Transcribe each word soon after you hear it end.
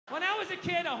was a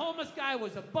kid, a homeless guy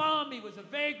was a bum, he was a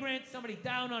vagrant, somebody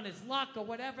down on his luck or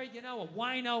whatever, you know, a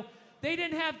wino. They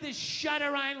didn't have this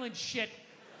Shutter Island shit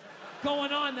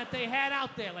going on that they had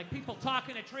out there, like people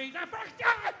talking to trees.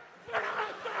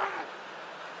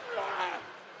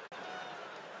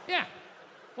 Yeah.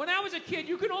 When I was a kid,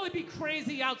 you could only be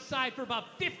crazy outside for about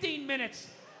 15 minutes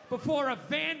before a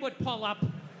van would pull up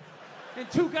and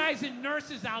two guys in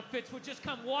nurses' outfits would just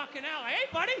come walking out. Like, hey,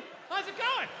 buddy, how's it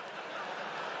going?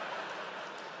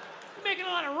 You're making a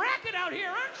lot of racket out here,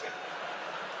 aren't you?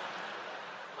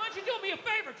 Why don't you do me a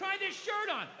favor? Try this shirt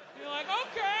on. You're like,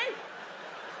 okay.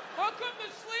 How come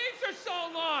the sleeves are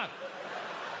so long?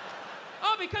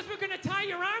 Oh, because we're going to tie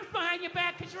your arms behind your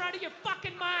back because you're out of your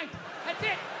fucking mind. That's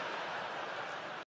it.